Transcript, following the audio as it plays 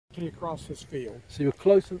across this field. So you were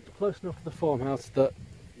close enough to the farmhouse that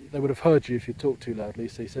they would have heard you if you talked too loudly,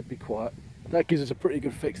 so you said be quiet. That gives us a pretty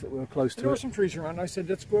good fix that we were close to There were it. some trees around. I said,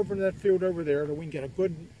 let's go over to that field over there so we can get a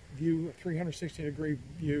good view, a 360-degree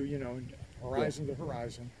view, you know, horizon to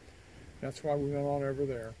horizon. That's why we went on over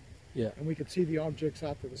there. Yeah. And we could see the objects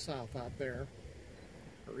out to the south out there,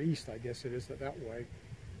 or east, I guess it is, that way.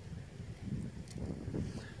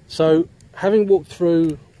 So, having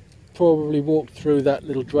probably walked through that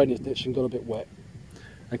little drainage ditch and got a bit wet,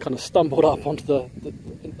 and kind of stumbled up onto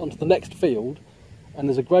the next field, and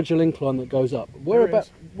there's a gradual incline that goes up.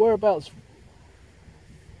 Whereabouts,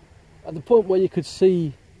 at the point where you could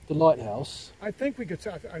see the lighthouse? I think we could.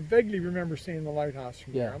 I vaguely remember seeing the lighthouse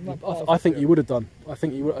from there. I'm not positive. I think you would have done. I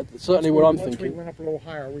think you would. Certainly, where I'm thinking. Once we went up a little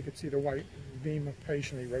higher, we could see the white beam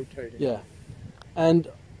patiently rotating. Yeah, and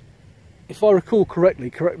if I recall correctly,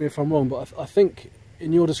 correct me if I'm wrong, but I think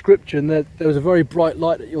in your description there was a very bright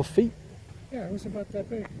light at your feet. Yeah, it was about that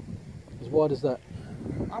big. As wide as that.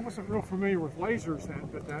 I wasn't real familiar with lasers then,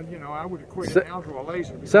 but then, you know, I would equate it now to a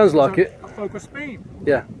laser. Sounds like it. A focused beam.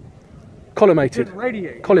 Yeah. Collimated. It didn't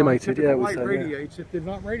radiate. Collimated, yeah. Light radiates. It did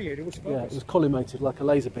not radiate. It was focused. Yeah, it was collimated like a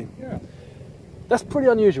laser beam. Yeah. That's pretty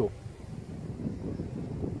unusual.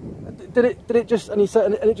 Did it just, and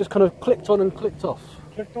it just kind of clicked on and clicked off?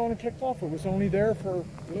 Clicked on and clicked off. It was only there for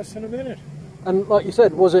less than a minute. And like you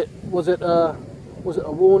said, was it a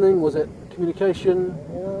warning? Was it communication?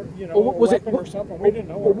 Or, you know, or was a weapon or something. We didn't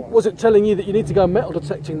know what it was. Was it telling you that you need to go metal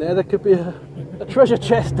detecting there? There could be a treasure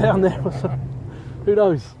chest down there or something. Who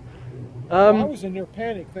knows? Well, I was in near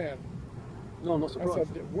panic then. No, I'm not surprised. I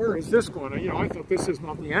thought, where is this going? You know, I thought this is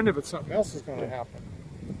not the end of it. Something else is going to happen.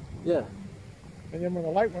 Yeah. And then when the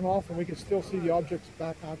light went off and we could still see the objects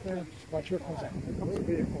back out there, watch, here comes the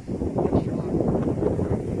vehicle.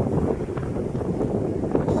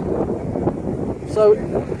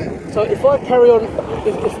 So if I carry on,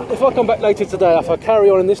 if I come back later today, if I carry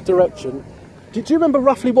on in this direction, do you remember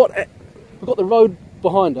roughly what, we've got the road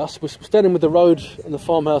behind us, we're standing with the road and the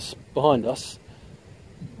farmhouse behind us,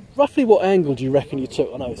 roughly what angle do you reckon you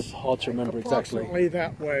took? I know it's hard to remember exactly. Approximately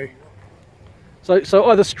that way. So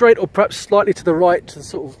either straight or perhaps slightly to the right, to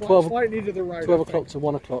sort of 12 slightly to the right, 12 o'clock to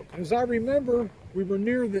 1 o'clock. As I remember, we were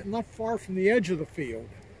not far from the edge of the field.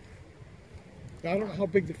 I don't know how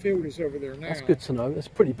big the field is over there now. That's good to know. That's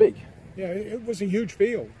pretty big. Yeah, it was a huge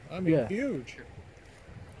field. I mean, yeah. Huge.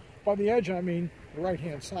 By the edge, I mean the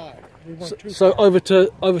right-hand side. We weren't too so far. over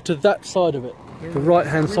to that side of it, the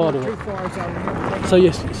right-hand side of it. Too far, as I remember. So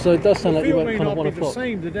yes, so it does sound like you went kind of 1 o'clock. The field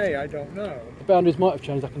may not be the same today. I don't know. The boundaries might have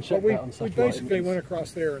changed. I can check that on satellite. We basically went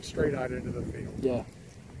across there and straight out into the field. Yeah,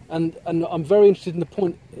 and I'm very interested in the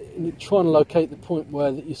point, in trying to locate the point where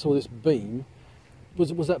you saw this beam.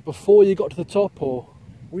 Was that before you got to the top, or?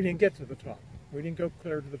 We didn't get to the top. We didn't go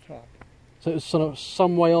clear to the top. So it was sort of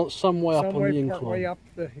some way up on the incline. Part way up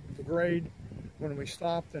the grade when we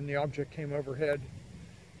stopped and the object came overhead.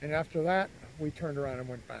 And after that, we turned around and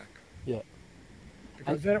went back. Yeah.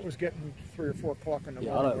 Because then it was getting 3 or 4 o'clock in the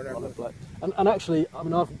morning, whatever. And actually, I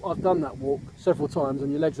mean, I've done that walk several times,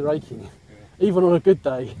 and your legs are aching. Yeah. Even on a good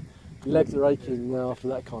day, your legs are aching after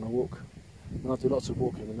that kind of walk. And I do lots of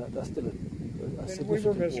walking, and that's still a significant we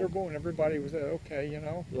were miserable, walk. And everybody was okay, you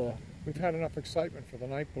know. Yeah. We've had enough excitement for the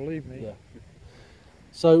night, believe me. Yeah.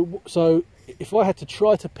 So if I had to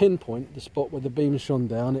try to pinpoint the spot where the beam shone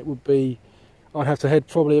down, it would be, I'd have to head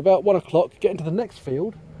probably about 1 o'clock, get into the next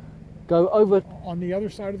field, go over on the other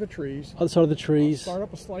side of the trees. Other side of the trees. Start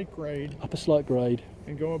up a slight grade. Up a slight grade.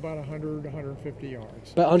 And go about 100 to 150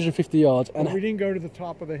 yards. About 150 yards. And we didn't go to the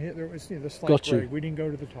top of the hill. There was the slight grade. We didn't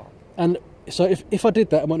go to the top. And so if I did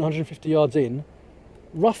that and went 150 yards in,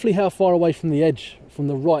 roughly how far away from the edge, from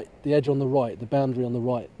the right, the edge on the right, the boundary on the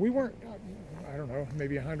right? We weren't, I don't know,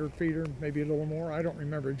 maybe 100 feet or maybe a little more. I don't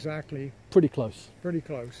remember exactly. Pretty close. Pretty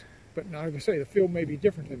close. But now, like I say, the field may be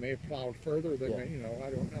different. They may have plowed further. They may, you know, I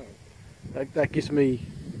don't know. That gives me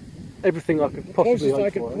everything I could possibly hope for. The closest I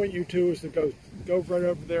can point you to is to go right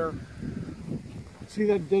over there. See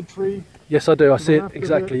that dead tree? Yes, I do. I see it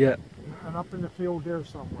exactly, yeah. And up in the field there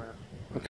somewhere.